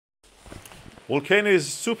Volcano is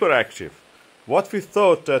super active. What we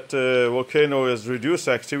thought that volcano has reduced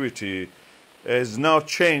activity is now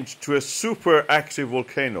changed to a super active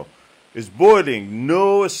volcano. It's boiling,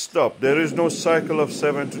 no stop. There is no cycle of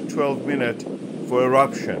 7 to 12 minutes for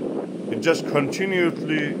eruption. It just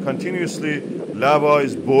continuously lava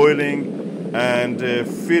is boiling and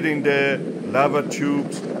feeding the lava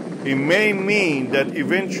tubes. It may mean that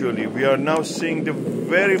eventually we are now seeing the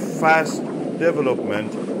very fast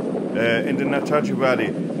development in the Nátthagi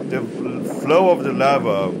Valley. The flow of the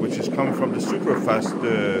lava, which is coming from the super fast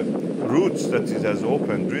routes that it has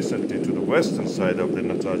opened recently to the western side of the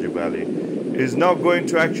Nátthagi Valley, is now going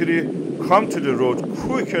to actually come to the road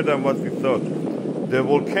quicker than what we thought. The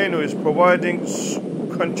volcano is providing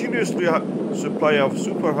continuously supply of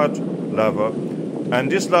super hot lava, and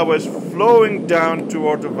this lava is flowing down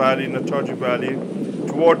toward the valley, Nátthagi Valley,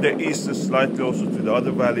 toward the east, slightly also to the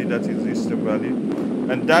other valley, that is Eastern Valley,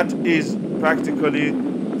 and that is practically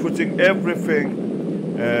putting everything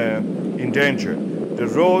in danger. The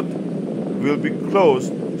road will be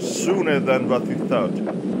closed sooner than what we thought.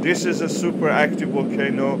 This is a super active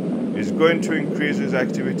volcano. It's going to increase its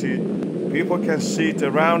activity. People can see it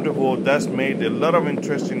around the world. That's made a lot of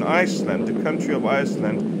interest in Iceland. The country of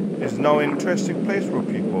Iceland is now an interesting place for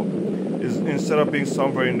people. Instead of being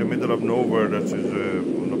somewhere in the middle of nowhere that is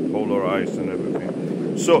on the polar ice and everything.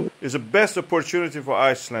 So it's the best opportunity for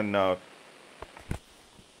Iceland now